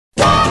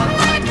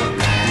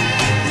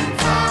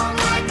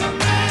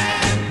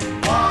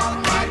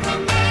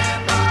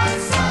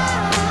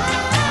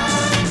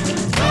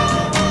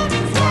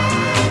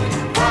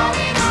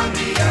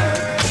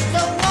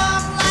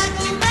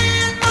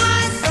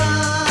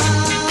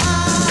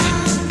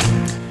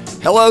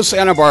Hello,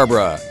 Santa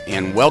Barbara,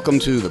 and welcome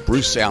to the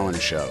Bruce Sallan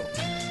Show.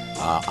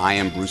 I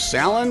am Bruce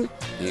Sallan,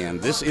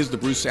 and this is the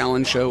Bruce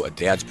Sallan Show, A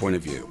Dad's Point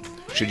of View.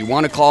 Should you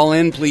want to call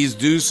in, please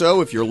do so.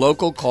 If you're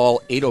local,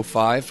 call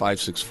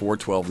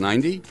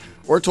 805-564-1290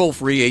 or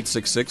toll-free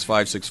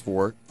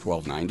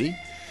 866-564-1290.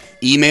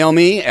 Email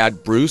me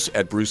at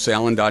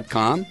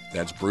bruce@brucesallan.com.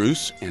 That's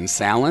Bruce and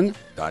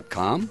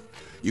Sallan.com.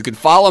 You can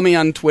follow me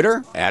on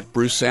Twitter at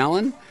Bruce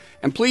Sallan.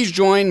 And please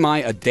join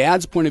my A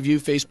Dad's Point of View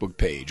Facebook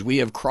page. We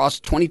have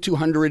crossed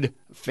 2,200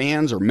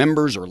 fans or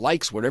members or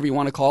likes, whatever you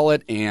want to call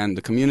it, and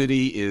the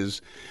community is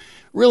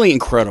really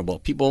incredible.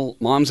 People,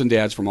 moms and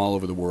dads from all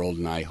over the world,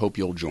 and I hope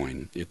you'll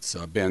join. It's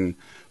been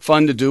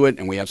fun to do it,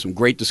 and we have some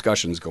great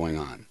discussions going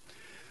on.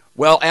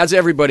 Well, as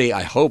everybody,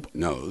 I hope,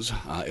 knows,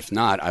 if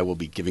not, I will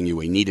be giving you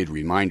a needed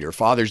reminder.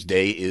 Father's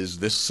Day is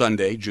this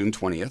Sunday, June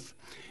 20th,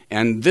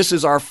 and this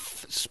is our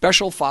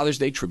special Father's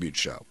Day tribute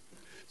show.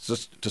 So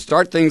to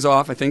start things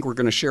off, I think we're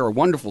going to share a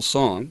wonderful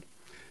song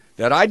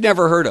that I'd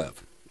never heard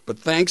of. But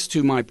thanks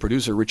to my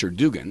producer, Richard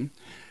Dugan,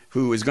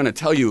 who is going to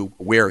tell you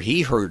where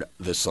he heard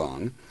this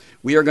song,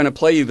 we are going to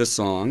play you this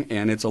song,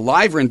 and it's a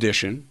live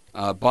rendition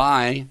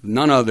by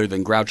none other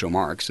than Groucho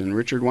Marx. And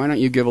Richard, why don't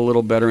you give a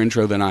little better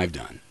intro than I've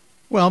done?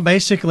 Well,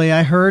 basically,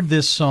 I heard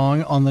this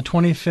song on the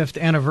 25th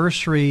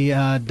anniversary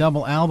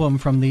double album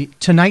from The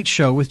Tonight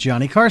Show with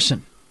Johnny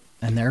Carson.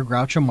 And there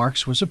Groucho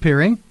Marx was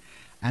appearing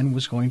and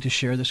was going to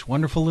share this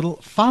wonderful little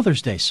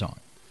Father's Day song.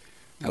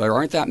 Now, there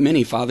aren't that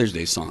many Father's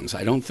Day songs.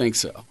 I don't think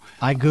so.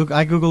 I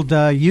Googled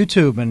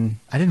YouTube, and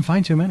I didn't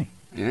find too many.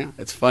 Yeah,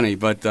 it's funny.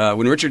 But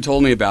when Richard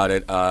told me about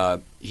it, I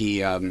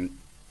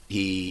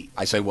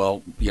said, well,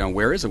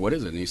 where is it? What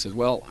is it? And he said,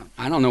 well,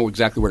 I don't know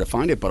exactly where to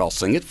find it, but I'll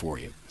sing it for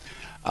you.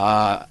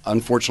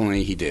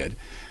 Unfortunately, he did.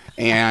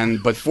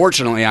 But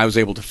fortunately, I was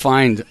able to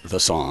find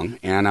the song.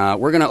 And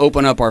we're going to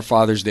open up our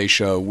Father's Day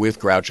show with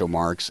Groucho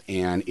Marx,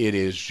 and it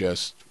is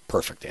just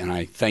perfect, and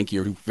I thank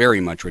you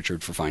very much,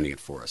 Richard, for finding it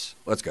for us.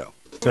 Let's go.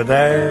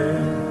 Today,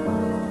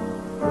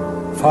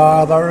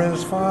 Father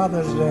is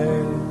Father's Day,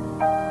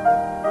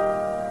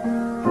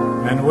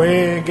 and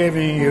we're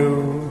giving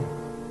you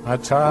a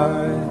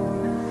tie.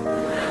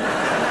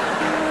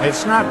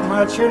 It's not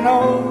much,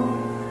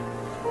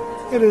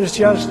 it is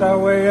just our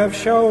way of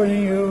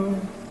showing you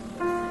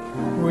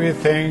we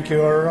think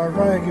you're a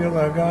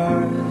regular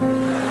guy.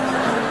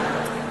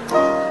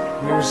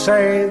 You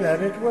say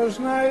that it was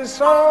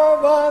nice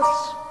of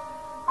us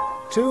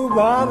to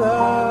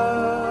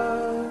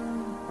bother,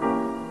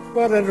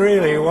 but it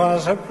really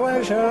was a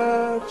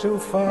pleasure to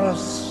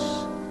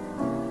fuss.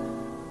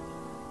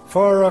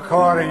 For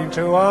according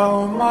to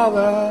our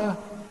mother,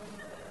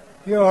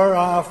 you're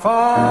our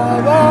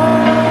father,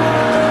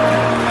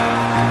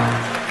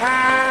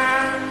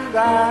 and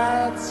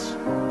that's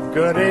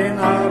good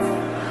enough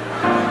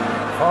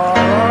for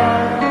us.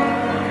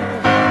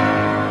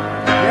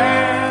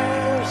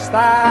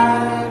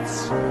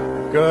 That's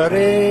good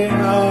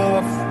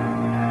enough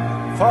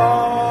for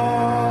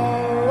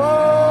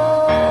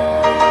us.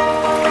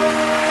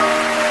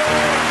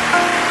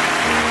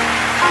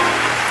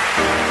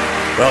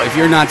 Well, if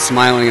you're not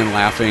smiling and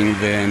laughing,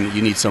 then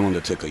you need someone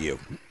to tickle you.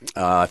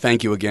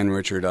 Thank you again,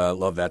 Richard.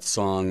 Love that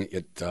song.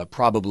 It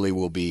probably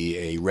will be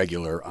a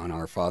regular on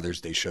our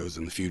Father's Day shows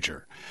in the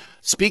future.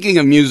 Speaking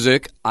of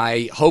music,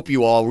 I hope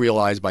you all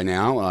realize by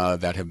now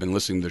that have been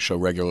listening to the show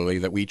regularly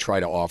that we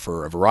try to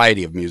offer a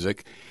variety of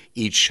music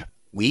each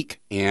week.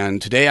 And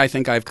today I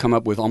think I've come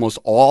up with almost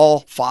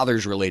all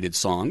fathers-related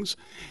songs.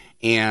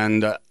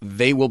 And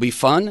they will be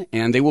fun,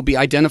 and they will be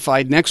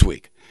identified next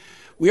week.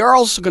 We are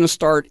also going to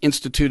start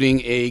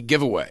instituting a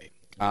giveaway.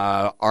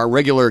 Our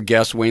regular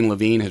guest, Wayne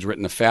Levine, has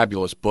written a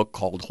fabulous book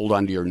called Hold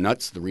On to Your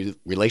Nuts, the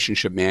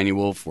Relationship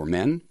Manual for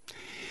Men.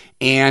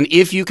 And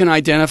if you can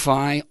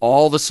identify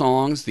all the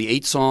songs, the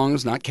 8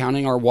 songs, not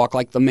counting our Walk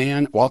Like a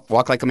Man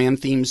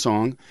theme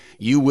song,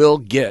 you will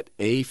get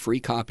a free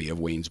copy of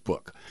Wayne's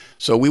book.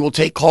 So we will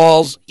take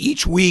calls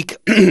each week,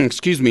 in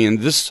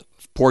this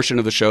portion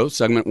of the show,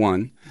 segment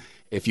 1,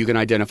 if you can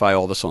identify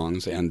all the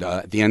songs. And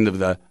at the end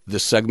of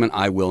this segment,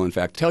 I will, in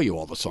fact, tell you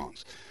all the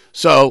songs.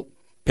 So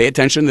pay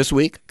attention this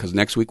week, because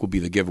next week will be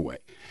the giveaway.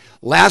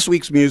 Last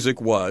week's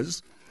music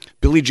was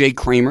Billy J.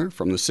 Kramer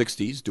from the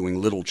 60s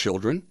doing Little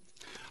Children.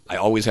 I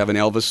always have an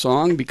Elvis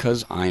song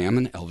because I am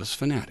an Elvis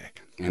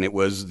fanatic. And it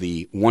was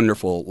the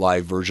wonderful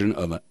live version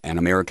of An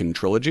American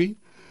Trilogy.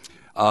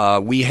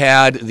 We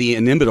had the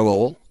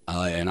inimitable,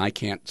 and I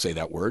can't say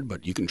that word,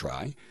 but you can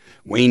try,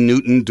 Wayne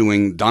Newton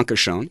doing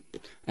Dankeschön.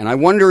 And I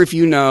wonder if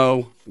you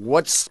know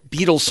what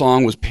Beatles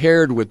song was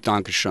paired with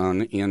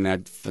Dankeschön in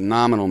that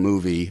phenomenal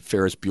movie,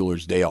 Ferris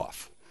Bueller's Day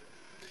Off.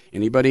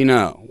 Anybody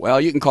know? Well,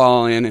 you can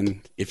call in,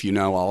 and if you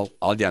know, I'll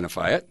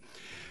identify it.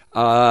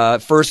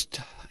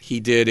 First he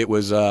did, it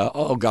was,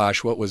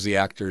 what was the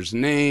actor's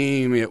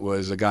name? It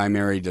was a guy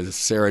married to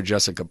Sarah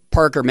Jessica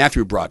Parker,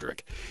 Matthew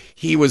Broderick.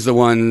 He was the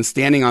one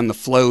standing on the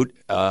float,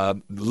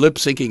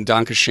 lip-syncing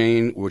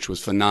Dankeschön, which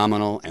was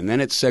phenomenal, and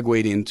then it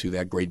segued into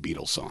that great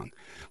Beatles song.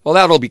 Well,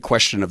 that'll be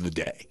question of the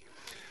day.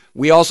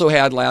 We also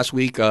had last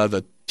week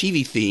the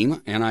TV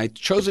theme, and I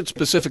chose it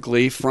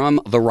specifically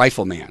from The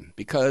Rifleman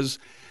because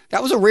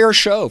that was a rare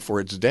show for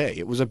its day.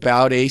 It was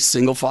about a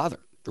single father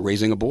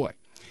raising a boy.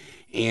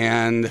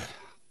 And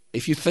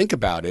if you think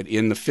about it,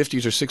 in the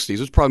 50s or 60s, it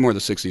was probably more the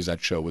 60s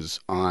that show was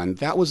on,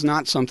 that was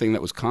not something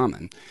that was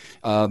common.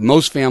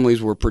 Most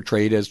families were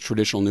portrayed as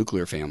traditional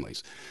nuclear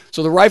families.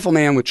 So The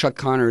Rifleman with Chuck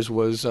Connors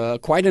was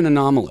quite an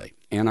anomaly,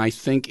 and I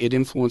think it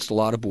influenced a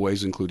lot of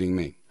boys, including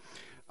me.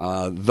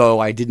 Though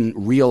I didn't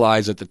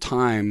realize at the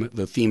time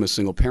the theme of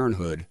single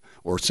parenthood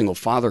or single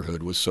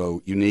fatherhood was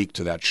so unique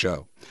to that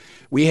show.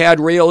 We had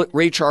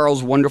Ray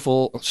Charles'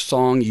 wonderful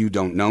song, You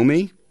Don't Know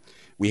Me.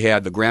 We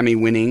had the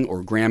Grammy-winning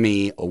or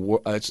Grammy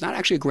award. It's not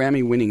actually a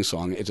Grammy-winning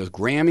song. It's a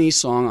Grammy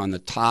song on the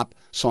top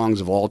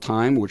songs of all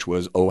time, which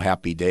was Oh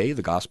Happy Day,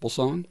 the gospel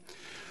song.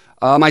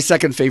 My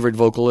second favorite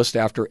vocalist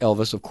after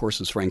Elvis, of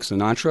course, is Frank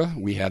Sinatra.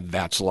 We had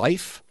That's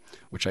Life,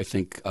 which I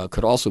think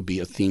could also be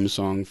a theme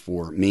song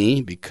for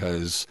me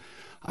because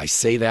I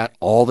say that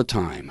all the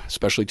time,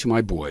 especially to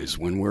my boys.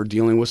 When we're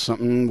dealing with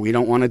something we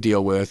don't want to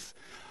deal with,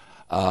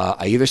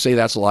 I either say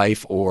That's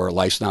Life or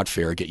Life's Not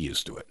Fair, get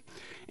used to it.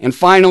 And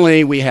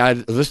finally, we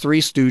had the Three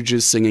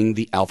Stooges singing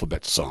the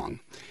Alphabet Song.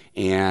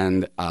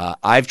 And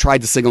I've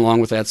tried to sing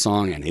along with that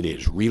song, and it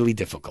is really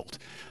difficult.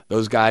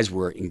 Those guys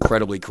were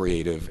incredibly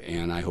creative,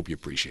 and I hope you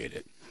appreciate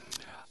it.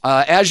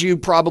 As you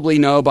probably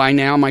know by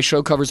now, my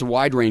show covers a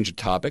wide range of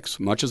topics,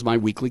 much as my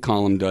weekly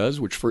column does,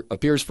 which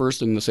appears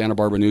first in the Santa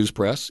Barbara News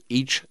Press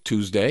each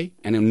Tuesday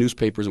and in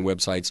newspapers and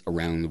websites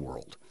around the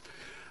world.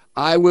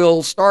 I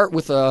will start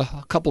with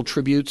a couple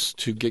tributes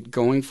to get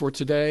going for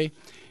today.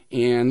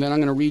 And then I'm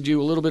going to read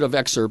you a little bit of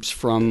excerpts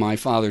from my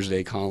Father's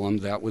Day column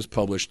that was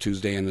published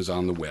Tuesday and is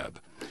on the web.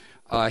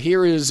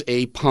 Here is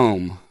a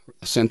poem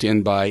sent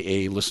in by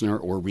a listener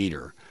or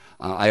reader.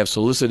 I have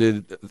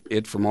solicited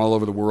it from all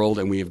over the world,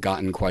 and we have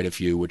gotten quite a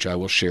few, which I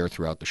will share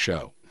throughout the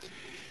show.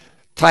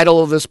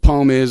 Title of this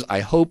poem is, I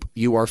Hope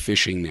You Are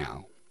Fishing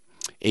Now.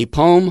 A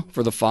poem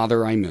for the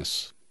father I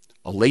miss.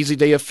 A lazy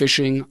day of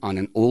fishing on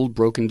an old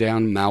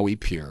broken-down Maui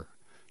pier.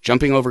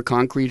 Jumping over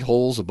concrete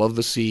holes above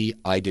the sea,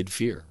 I did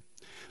fear.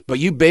 But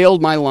you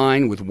bailed my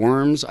line with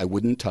worms I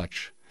wouldn't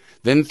touch,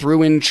 then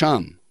threw in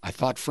chum, I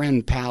thought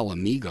friend, pal,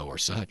 amigo, or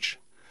such.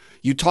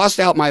 You tossed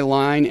out my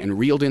line and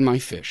reeled in my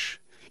fish,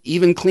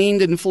 even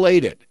cleaned and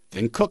filleted it,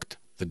 then cooked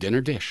the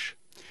dinner dish.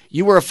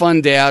 You were a fun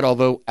dad,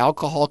 although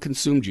alcohol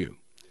consumed you.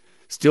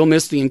 Still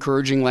miss the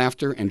encouraging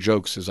laughter and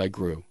jokes as I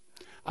grew.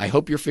 I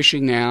hope you're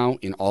fishing now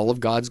in all of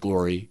God's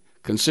glory,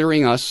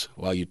 considering us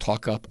while you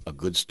talk up a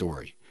good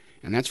story.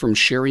 And that's from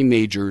Sherry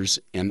Majors,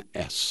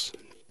 M.S.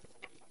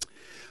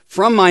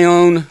 From my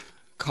own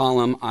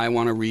column, I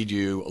want to read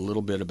you a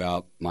little bit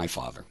about my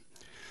father.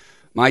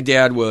 My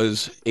dad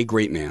was a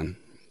great man.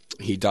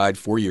 He died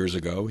 4 years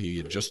ago. He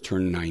had just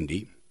turned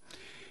 90.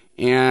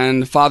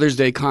 And Father's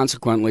Day,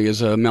 consequently,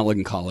 is a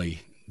melancholy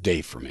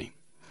day for me.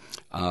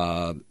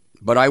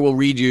 But I will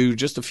read you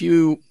just a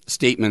few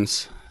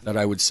statements that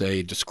I would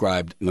say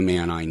described the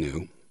man I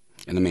knew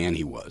and the man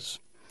he was.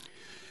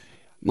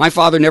 My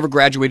father never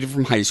graduated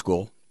from high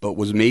school, but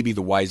was maybe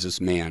the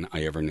wisest man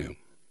I ever knew.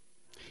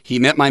 He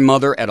met my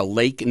mother at a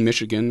lake in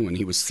Michigan when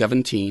he was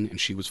 17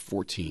 and she was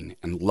 14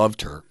 and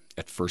loved her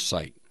at first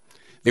sight.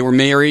 They were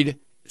married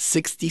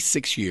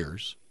 66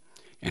 years,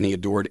 and he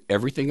adored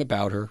everything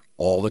about her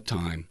all the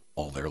time,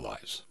 all their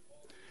lives.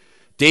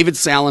 David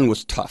Sallan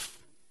was tough.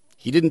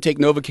 He didn't take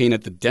Novocaine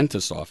at the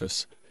dentist's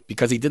office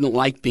because he didn't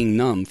like being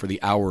numb for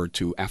the hour or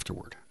two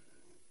afterward.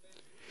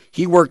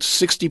 He worked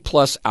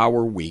 60-plus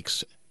hour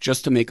weeks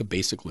just to make a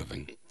basic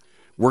living,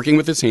 working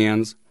with his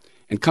hands,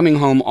 and coming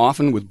home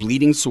often with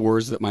bleeding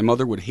sores that my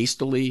mother would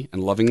hastily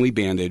and lovingly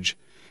bandage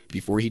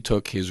before he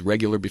took his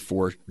regular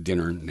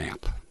before-dinner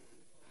nap.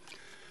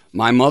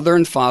 My mother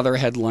and father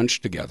had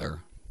lunch together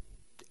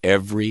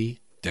every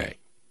day.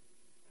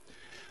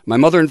 My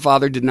mother and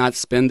father did not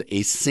spend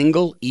a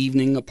single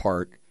evening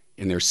apart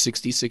in their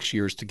 66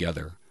 years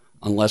together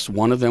unless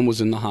one of them was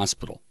in the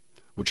hospital,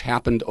 which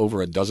happened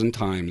over a dozen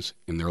times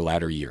in their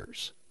latter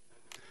years.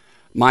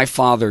 My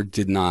father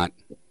did not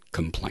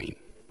complain.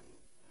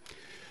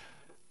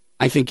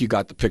 I think you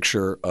got the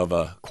picture of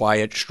a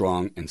quiet,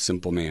 strong, and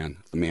simple man,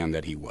 the man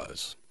that he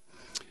was.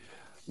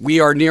 We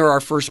are near our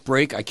first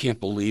break. I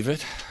can't believe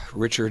it.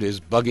 Richard is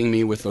bugging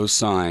me with those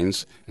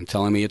signs and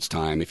telling me it's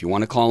time. If you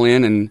want to call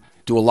in and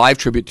do a live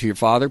tribute to your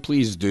father,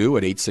 please do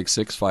at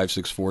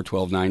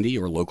 866-564-1290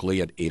 or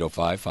locally at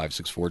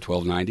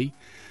 805-564-1290.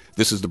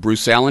 This is the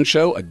Bruce Sallan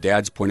Show, a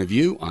dad's point of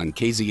view on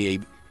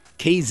KZSB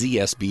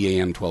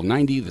AM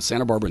 1290, the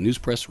Santa Barbara News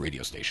Press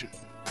radio station.